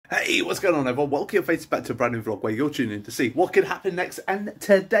Hey, what's going on everyone? Welcome your faces back to a brand new vlog where you're tuning in to see what could happen next, and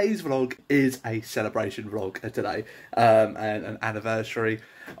today's vlog is a celebration vlog today, and an anniversary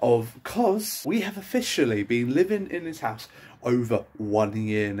of, cause we have officially been living in this house over 1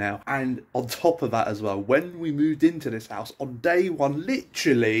 year now. And on top of that as well, when we moved into this house on day one,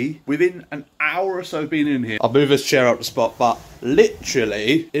 literally within an hour or so being in here, I'll move this chair out the spot, but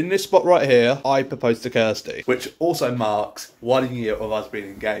literally in this spot right here, I proposed to Kirsty, which also marks 1 year of us being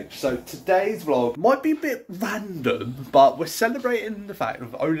engaged. So today's vlog might be a bit random, but we're celebrating the fact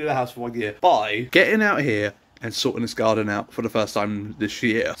of owning the house for 1 year by getting out here and sorting this garden out for the first time this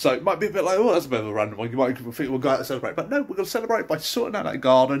year. So it might be a bit like, oh, that's a bit of a random one. You might think we'll go out and celebrate. But no, we're going to celebrate by sorting out that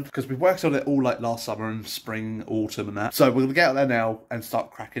garden, because we worked on it all like last summer and spring, autumn and that. So we're going to get out there now and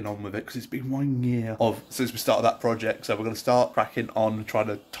start cracking on with it, because it's been 1 year since we started that project. So we're going to start cracking on, trying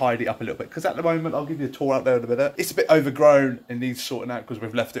to tidy it up a little bit. Because at the moment, I'll give you a tour out there in a minute. It's a bit overgrown and needs sorting out because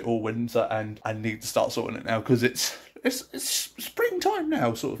we've left it all winter, and I need to start sorting it now because it's springtime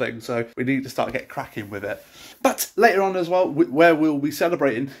now, sort of thing. So we need to start getting cracking with it. But later on as well, where we'll be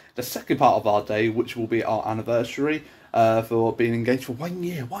celebrating the second part of our day, which will be our anniversary for being engaged for 1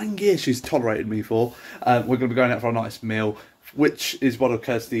 year. 1 year she's tolerated me for. We're going to be going out for a nice meal, which is one of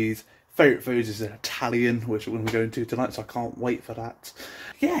Kirsty's favourite foods, is an Italian, which we're going to be going to tonight, so I can't wait for that.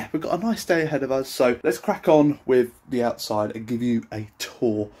 Yeah, we've got a nice day ahead of us, so let's crack on with the outside and give you a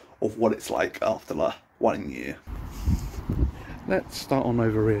tour of what it's like after 1 year. Let's start on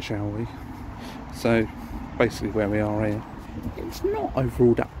over here, shall we? So basically where we are here, it's not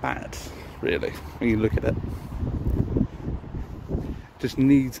overall that bad really when you look at it. Just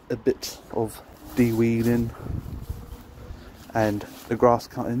needs a bit of de-weeding and the grass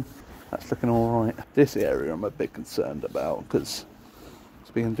cutting. That's looking all right. This area I'm a bit concerned about, because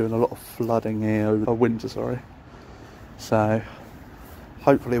it's been doing a lot of flooding here over winter, sorry. So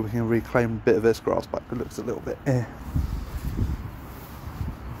hopefully we can reclaim a bit of this grass back. It looks a little bit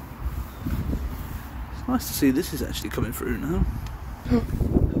It's nice to see this is actually coming through now.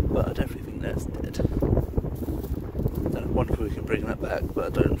 But everything that's dead. I wonder if we can bring that back, but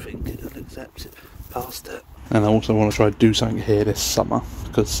I don't think it'll accept it past it. And I also want to try to do something here this summer,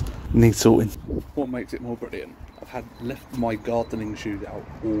 because it needs sorting. What makes it more brilliant, I've left my gardening shoes out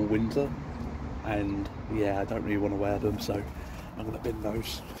all winter, and yeah, I don't really want to wear them, so I'm going to bin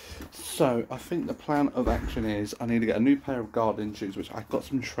those. So I think the plan of action is I need to get a new pair of gardening shoes, which I've got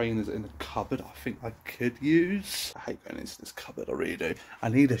some trainers in the cupboard I think I could use. I hate going into this cupboard, I really do. I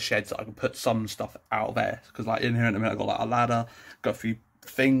need a shed so I can put some stuff out there, because like in here in a minute I've got like a ladder, got a few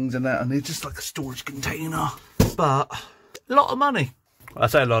things in there, and it's just like a storage container. But a lot of money. I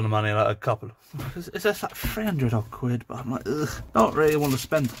say a lot of money, like a couple. It's just like 300 odd quid, but I'm like, ugh, don't really want to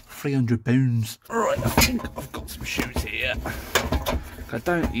spend 300 pounds. Alright, I think I've got some shoes here. I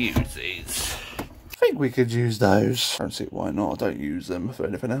don't use these. I think we could use those. I don't see why not. I don't use them for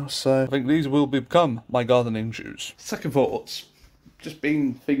anything else, so I think these will become my gardening shoes. Second thoughts, just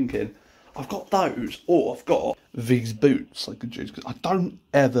been thinking, I've got those, or I've got these boots I could use, because I don't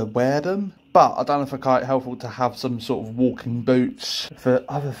ever wear them, but I don't know if it's quite helpful to have some sort of walking boots for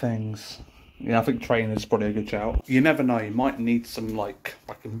other things. Yeah, I think trainers is probably a good shout. You never know, you might need some like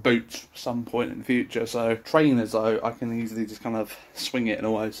fucking boots at some point in the future. So trainers though, I can easily just kind of swing it in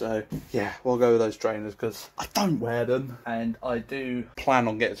a way. So yeah, we'll go with those trainers, because I don't wear them, and I do plan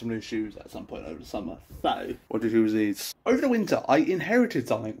on getting some new shoes at some point over the summer. So what did you use these? Over the winter, I inherited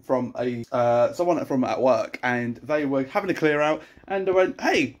something from someone from at work, and they were having a clear out, and I went,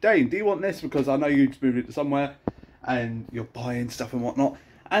 "Hey Dane, do you want this? Because I know you just moved it to somewhere, and you're buying stuff and whatnot.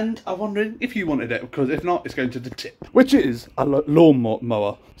 And I'm wondering if you wanted it, because if not, it's going to the tip." Which is a lawn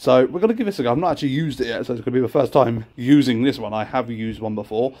mower. So we're going to give this a go. I've not actually used it yet, so it's going to be the first time using this one. I have used one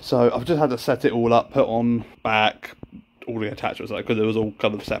before. So I've just had to set it all up, put on, back, all the attachments, because it was all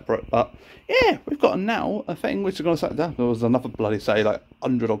kind of separate. But yeah, we've got now a thing which is going to set down. There was another bloody, say, like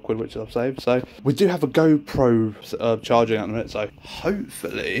 100 odd quid which I've saved. So we do have a GoPro charging at the minute. So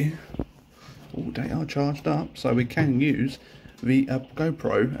hopefully, they are charged up, so we can use the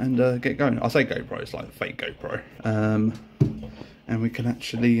GoPro and get going. I say GoPro, it's like a fake GoPro. And we can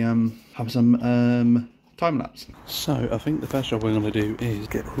actually have some time lapse. So I think the first job we're going to do is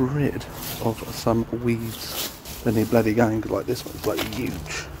get rid of some weeds. They need bloody going, because like this one's bloody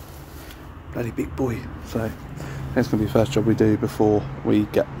huge. Bloody big boy. So that's going to be the first job we do before we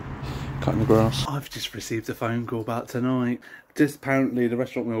get cutting the grass. I've just received a phone call about tonight. Just apparently the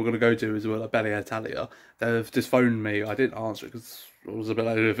restaurant we were going to go to is Bella Italia. They've just phoned me. I didn't answer it because it was a bit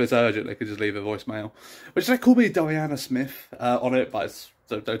like, if it's urgent, they could just leave a voicemail. Which they called me Diana Smith on it, but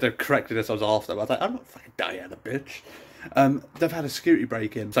they've corrected us. I was after. But I was like, I'm not fucking Diana, bitch. They've had a security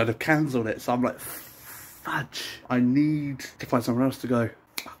break-in, so they've cancelled it. So I'm like, fudge. I need to find somewhere else to go.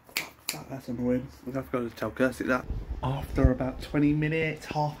 Oh, that's annoying. I've got to tell Kirsty that. After about 20 minutes,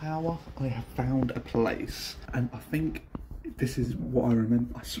 half hour, I have found a place. And I think this is what I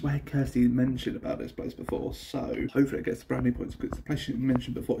remember. I swear Kirsty mentioned about this place before. So hopefully it gets the brownie points, because the place she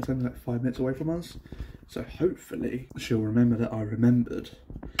mentioned before, it's only like 5 minutes away from us. So hopefully she'll remember that I remembered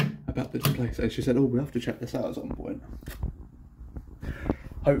about this place. And she said, oh, we have to check this out at some point.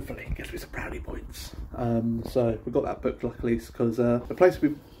 Hopefully it gets me some brownie points. So we got that booked luckily, because the place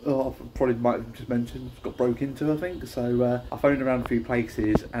we probably might have just mentioned got broke into, I think. So I phoned around a few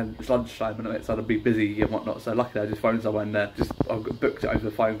places, and it's lunchtime and it's I'd be busy and whatnot. So luckily I just phoned someone there. I booked it over the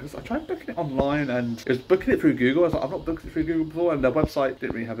phone, because I tried booking it online and it was booking it through Google. I was like, I've not booked it through Google before, and their website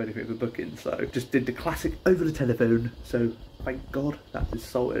didn't really have anything for booking. So just did the classic over the telephone. So thank God that is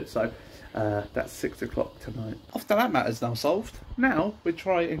sorted. So that's 6 o'clock tonight. After that matter's now solved, now we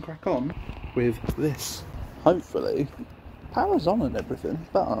try and crack on with this. Hopefully, power's on and everything,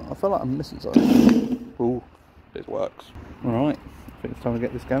 but I feel like I'm missing something. Ooh, it works. Alright, I think it's time to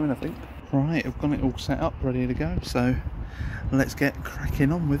get this going, I think. Right, I've got it all set up, ready to go, so let's get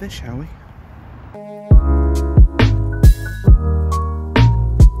cracking on with it, shall we?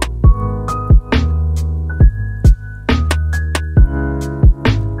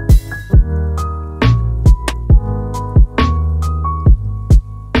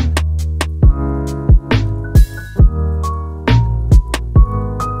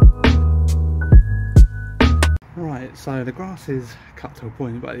 So the grass is cut to a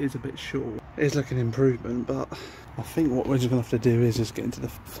point, but it is a bit short. It is looking improvement, but I think what we're just going to have to do is just get into the...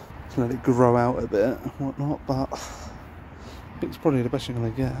 to let it grow out a bit and whatnot, but I think it's probably the best you're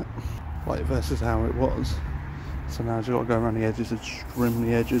going to get, like versus how it was. So now I've just got to go around the edges and trim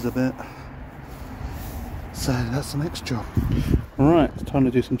the edges a bit. So that's the next job. Alright, it's time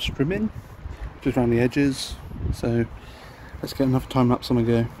to do some trimming, just around the edges. So let's get enough time lapse on a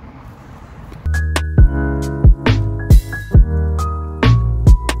go.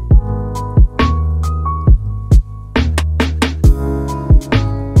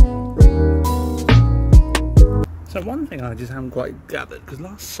 So one thing I just haven't quite gathered, because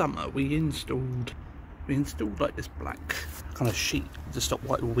last summer we installed like this black kind of sheet to stop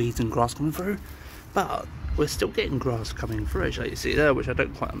white weeds and grass coming through, but we're still getting grass coming through, as you see there, which I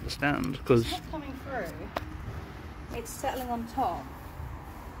don't quite understand. Because it's not coming through, it's settling on top,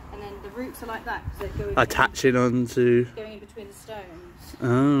 and then the roots are like that because they're going attaching onto, going in between the stones.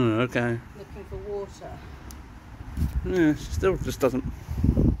 Oh, okay. Looking for water. Yeah, it still just doesn't.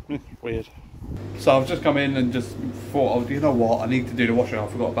 Weird. So I've just come in and just thought, oh, you know what, I need to do the washing. I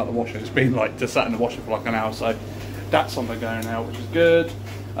forgot about the washer. It's been like just sat in the washer for like an hour, so that's on the go now, which is good.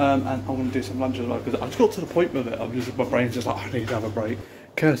 And I'm going to do some lunch as well, because I just got to the point with it. My brain's just like, I need to have a break.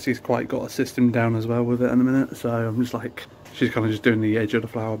 Kirsty's quite got a system down as well with it in a minute, so I'm just like, she's kind of just doing the edge of the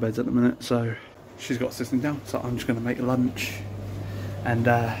flower beds at the minute, so she's got a system down. So I'm just going to make lunch and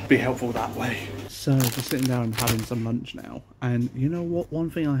be helpful that way. So just sitting down and having some lunch now, and you know what, one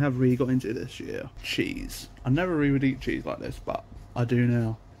thing I have really got into this year, cheese. I never really would eat cheese like this, but I do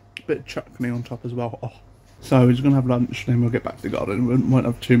now. A bit of chutney on top as well. Oh. So we're just going to have lunch, then we'll get back to the garden. We won't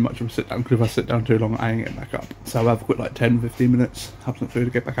have too much of a sit down, because if I sit down too long I ain't getting back up. So I'll have a quick like 10-15 minutes, have some food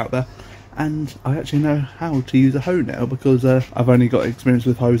to get back out there. And I actually know how to use a hoe now, because I've only got experience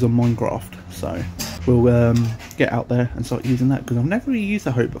with hoes on Minecraft. So we'll get out there and start using that, because I've never really used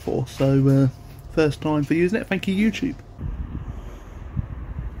a hoe before. So first time for using it. Thank you, YouTube.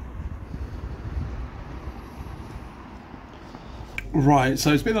 Right,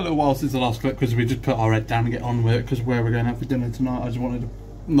 so it's been a little while since the last clip, because we just put our head down and get on with it, because where we're going out for dinner tonight, I just wanted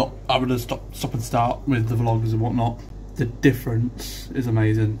to I would have stop and start with the vlogs and whatnot. The difference is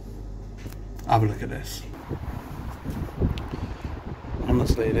amazing. Have a look at this.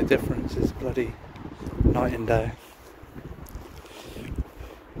 Honestly, the difference is bloody night and day.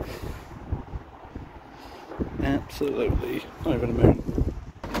 Absolutely over the moon.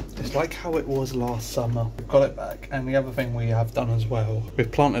 It's like how it was last summer. We've got it back, and the other thing we have done as well,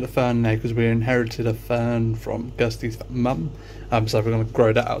 we've planted a fern there because we inherited a fern from Kirsty's mum. So we're going to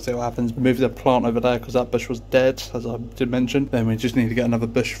grow that out, see what happens. Move the plant over there because that bush was dead, as I did mention. Then we just need to get another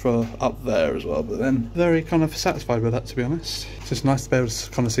bush for up there as well. But then very kind of satisfied with that, to be honest. It's just nice to be able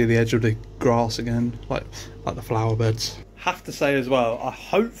to kind of see the edge of the grass again, like the flower beds. Have to say as well,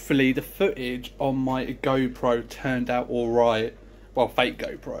 hopefully the footage on my GoPro turned out alright well, fake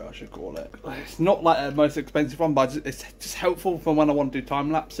GoPro, I should call it. It's not like the most expensive one, but it's just helpful for when I want to do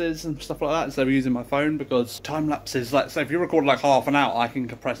time lapses and stuff like that instead of using my phone, because time lapses, like, so if you record like half an hour, I can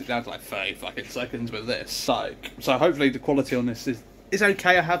compress it down to like 30 fucking seconds with this. So hopefully the quality on this is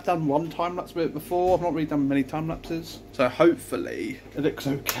okay. I have done one time lapse with it before. I've not really done many time lapses, so hopefully it looks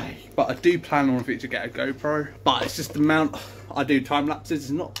okay. But I do plan on to get a GoPro. But it's just the amount I do time lapses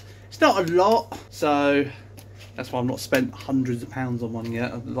is not. It's not a lot, so that's why I've not spent hundreds of pounds on one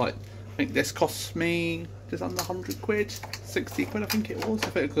yet. Like, I think this cost me just under 100 quid, 60 quid I think it was. I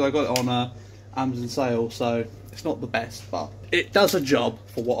think because I got it on a Amazon sale, so it's not the best, but it does a job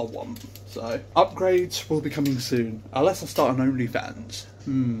for what I want. So upgrades will be coming soon, unless I start on OnlyFans.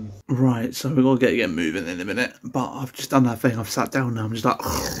 Right, so we're gonna get moving in a minute, but I've just done that thing. I've sat down now. I'm just like,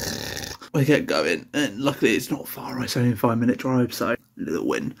 we get going, and luckily it's not far. It's only a 5-minute drive, so little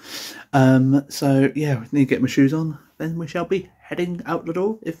win. So yeah, we need to get my shoes on. Then we shall be heading out the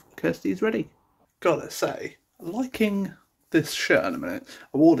door if Kirsty's ready. Gotta say, liking this shirt in a minute.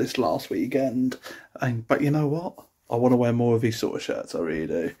 I wore this last weekend, but you know what? I want to wear more of these sort of shirts. I really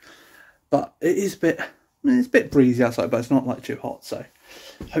do. But it is it's a bit breezy outside, but it's not like too hot. So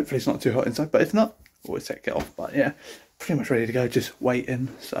hopefully it's not too hot inside. But if not, always take it off. But yeah, pretty much ready to go. Just waiting.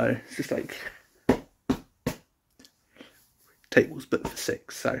 So it's just like tables booked for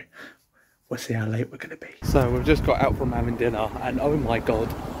 6. So we'll see how late we're gonna be. So we've just got out from having dinner, and oh my god,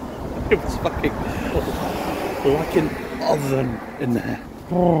 it was fucking like an oven in there.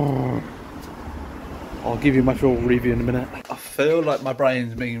 I'll give you my full review in a minute. I feel like my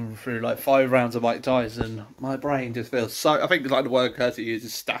brain's been through like 5 rounds of Mike Tyson. My brain just feels so, I think it's like the word Kirsty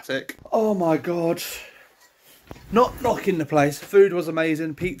uses, static. Oh my god. Not knocking the place. Food was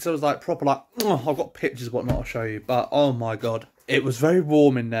amazing. Pizza was like proper like, oh, I've got pictures of whatnot I'll show you. But oh my god. It was very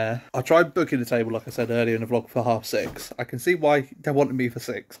warm in there. I tried booking the table, like I said earlier in the vlog, for 6:30. I can see why they wanted me for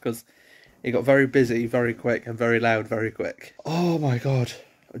 6, because it got very busy very quick and very loud very quick. Oh my god.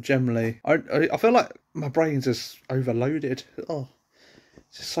 Generally, I feel like my brain's just overloaded. Oh,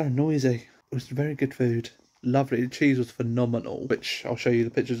 it's just so noisy. It was very good food. Lovely. The cheese was phenomenal, which I'll show you the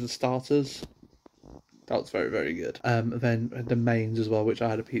pictures of the starters. That was very, very good. Then the mains as well, which I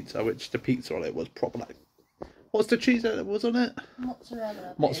had a pizza, which the pizza on it was proper like, what's the cheese that was on it?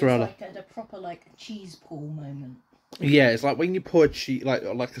 Mozzarella. Mozzarella. It was like a proper like cheese pull moment. Yeah, it's like when you pour a cheese, like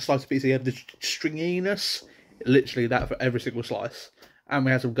a slice of pizza, you have the stringiness. Literally that for every single slice. And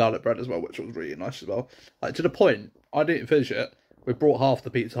we had some garlic bread as well, which was really nice as well. Like, to the point, I didn't finish it. We brought half the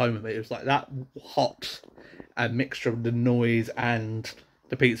pizza home with me. It was like that hot, and mixture of the noise and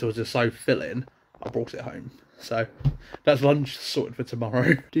the pizza was just so filling. I brought it home. So that's lunch sorted for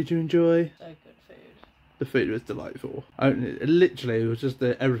tomorrow. Did you enjoy? So good food. The food was delightful. Literally, it was just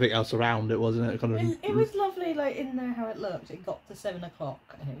everything else around it, wasn't it? Kind of. It was lovely, like in there how it looked. It got to 7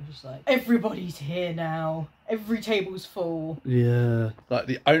 o'clock, and it was just like everybody's here now. Every table's full. Yeah, like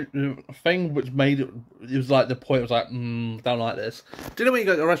the thing which made it was like the point was like, don't like this. Do you know when you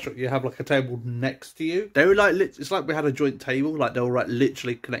go to a restaurant, you have like a table next to you? They were like, it's like we had a joint table, like they were like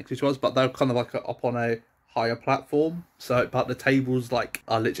literally connected to us, but they were kind of like up on a higher platform, so but the tables like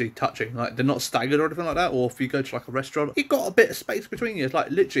are literally touching, like they're not staggered or anything like that. Or if you go to like a restaurant, you got a bit of space between you. It's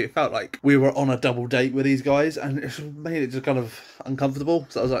like literally it felt like we were on a double date with these guys, and it made it just kind of uncomfortable.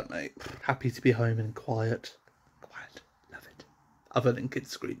 So I was like, mate, happy to be home and quiet, love it, other than kids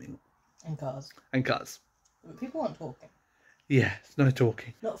screaming and cars but people weren't talking. Yeah, it's no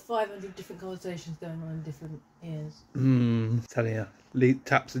talking. Not 500 different conversations going on in different ears. Telling you,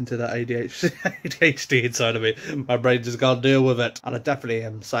 taps into that ADHD inside of me. My brain just can't deal with it. And I definitely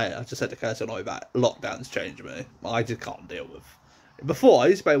am saying, I just said to Kirsty on that lockdown's changed me. I just can't deal with. Before, I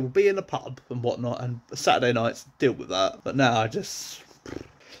used to be able to be in a pub and whatnot, and Saturday nights deal with that. But now I just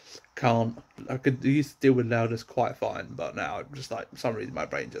can't. I used to deal with loudness quite fine, but now I'm just like, for some reason my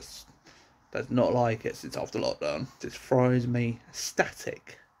brain just does not like it since after lockdown. It just throws me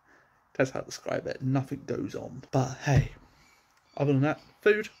static. That's how to describe it. Nothing goes on. But hey, other than that,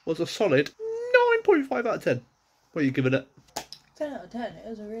 food was a solid 9.5 out of 10. What are you giving it? 10 out of 10. It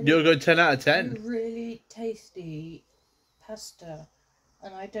was a really... You're going 10 out of 10? Really tasty pasta.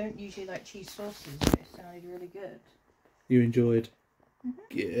 And I don't usually like cheese sauces, but it sounded really good. You enjoyed?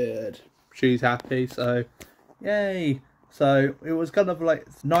 Good. She's happy, so yay. So it was kind of like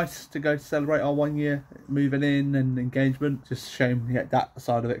nice to go to celebrate our 1 year moving in and engagement. Just shame that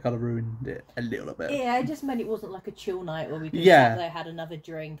side of it kind of ruined it a little bit. Yeah, it just meant it wasn't like a chill night where we could sat there, had another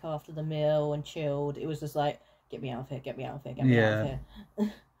drink after the meal and chilled. It was just like, get me out of here, get me out of here, get me out of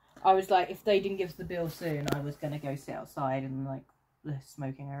here. I was like, if they didn't give us the bill soon, I was going to go sit outside in like the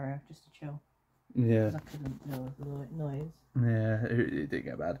smoking area just to chill. Yeah. Because I couldn't deal with the noise. Yeah, it did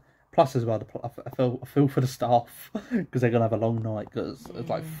get bad. Plus, as well, I feel for the staff because they're gonna have a long night because it's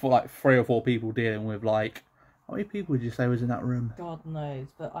like 3 or 4 people dealing with like. How many people would you say was in that room? God knows,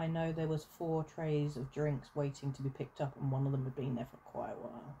 but I know there was 4 trays of drinks waiting to be picked up, and one of them had been there for quite a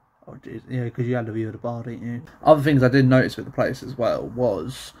while. Oh, jeez. Yeah, because you had a view of the bar, didn't you? Other things I did notice with the place as well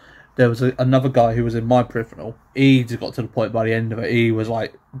was there was another guy who was in my peripheral. He just got to the point by the end of it, he was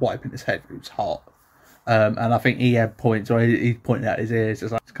like wiping his head. It was hot. And I think he had points, or he pointed out his ears,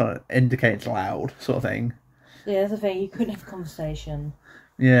 it's like it's kind of indicating it's loud, sort of thing. Yeah, that's the thing. You couldn't have a conversation.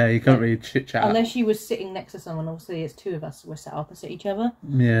 Yeah, you couldn't really chit chat unless you were sitting next to someone. Obviously, it's 2 of us. We're sat opposite each other.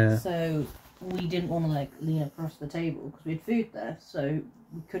 Yeah. So we didn't want to like lean across the table because we had food there. So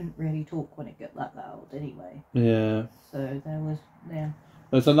we couldn't really talk when it got that loud anyway. Yeah. So there was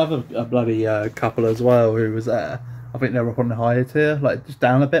There's another bloody couple as well who was there. I think they were up on the higher tier, like just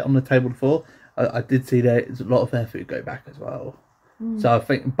down a bit on the table before. I did see there's a lot of their food go back as well. So I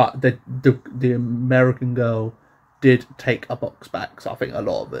think, but the American girl did take a box back, so I think a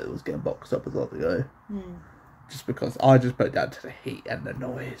lot of it was getting boxed up as well to go. Just because I just put it down to the heat and the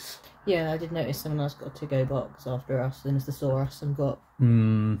noise. Yeah, I did notice someone else got a to-go box after us, and as they saw us and got.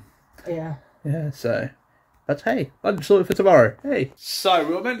 Yeah. Yeah. So. But hey, lunch sorted for tomorrow. Hey. So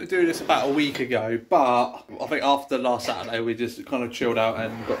we were meant to do this about a week ago, but I think after last Saturday we just kind of chilled out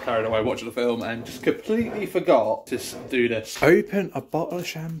and got carried away watching the film and just completely forgot to do this. Open a bottle of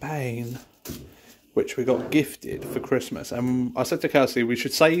champagne, which we got gifted for Christmas. And I said to Kelsey we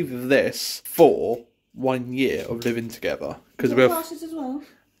should save this for 1 year of living together. Because we have glasses as well.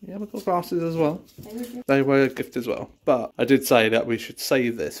 Yeah, we've got glasses as well. They were a gift as well. But I did say that we should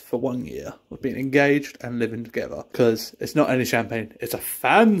save this for 1 year of being engaged and living together. Because it's not any champagne, it's a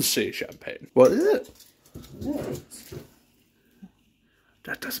fancy champagne. What is it?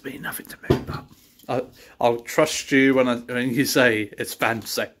 That doesn't mean nothing to me, but I'll trust you when you say it's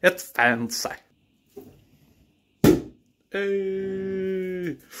fancy. It's fancy.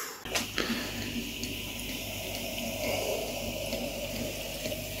 Hey.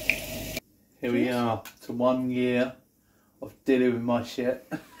 Here we are to 1 year of dealing with my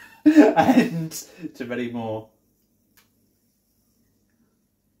shit and to many more.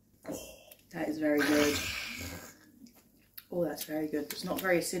 That is very good. Oh, that's very good. It's not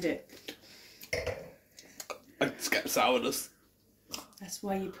very acidic. I just get sourness. That's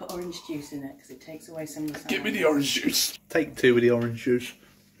why you put orange juice in it, because it takes away some of the sour. Give me the orange juice. Take 2 with the orange juice.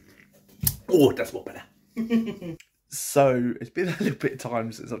 Oh, that's more better. So, it's been a little bit of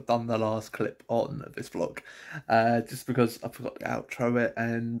time since I've done the last clip on this vlog. Just because I forgot to outro it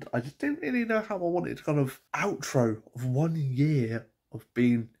and I just didn't really know how I wanted to kind of outro of 1 year of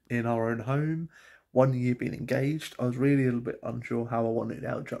being in our own home. 1 year being engaged. I was really a little bit unsure how I wanted to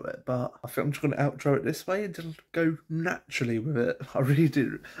outro it, but I think I'm just going to outro it this way and just go naturally with it. I really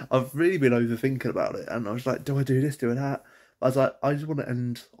did. I've really been overthinking about it and I was like, do I do this, do that? I was like, I just want to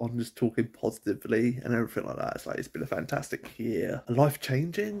end on just talking positively and everything like that. It's like, it's been a fantastic year.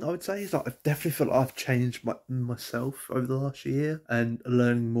 Life-changing, I would say. It's like, I definitely feel like I've changed myself over the last year and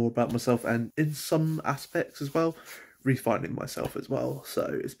learning more about myself and in some aspects as well, refining myself as well.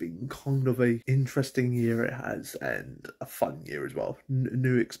 So it's been kind of a interesting year it has and a fun year as well.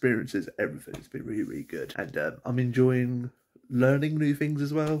 New experiences, everything. It's been really, really good. And I'm enjoying learning new things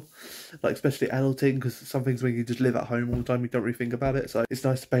as well, like especially adulting, because some things when you just live at home all the time you don't really think about it, so it's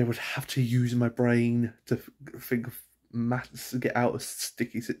nice to be able to have to use my brain to think of maths, get out of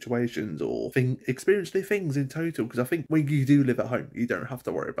sticky situations or experience new things in total, because I think when you do live at home you don't have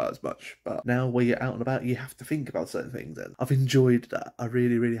to worry about as much, but now when you're out and about you have to think about certain things and I've enjoyed that. I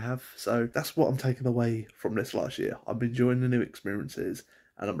really, really have. So that's what I'm taking away from this last year. I'm enjoying the new experiences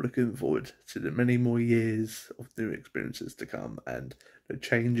and I'm looking forward to the many more years of new experiences to come and the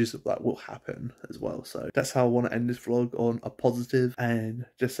changes that will happen as well. So that's how I want to end this vlog, on a positive and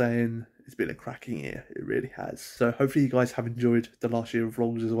just saying it's been a cracking year. It really has. So hopefully you guys have enjoyed the last year of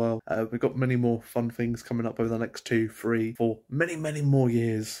vlogs as well. We've got many more fun things coming up over the next 2, 3, 4, many more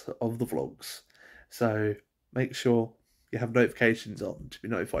years of the vlogs. So make sure you have notifications on to be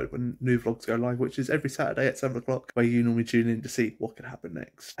notified when new vlogs go live, which is every Saturday at 7 o'clock, where you normally tune in to see what could happen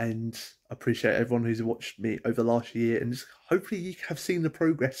next. And I appreciate everyone who's watched me over the last year, and just hopefully you have seen the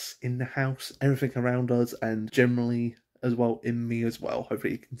progress in the house, everything around us, and generally as well in me as well.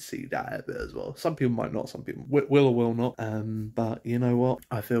 Hopefully you can see that a bit as well. Some people might not, some people will or will not. But you know what?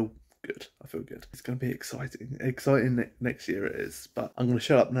 I feel good. I feel good. It's going to be exciting. Next year it is. But I'm going to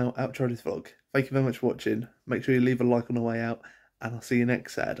shut up now, outro this vlog. Thank you very much for watching. Make sure you leave a like on the way out. And I'll see you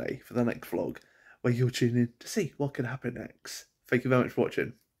next Saturday for the next vlog, where you'll tune in to see what can happen next. Thank you very much for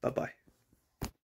watching. Bye-bye.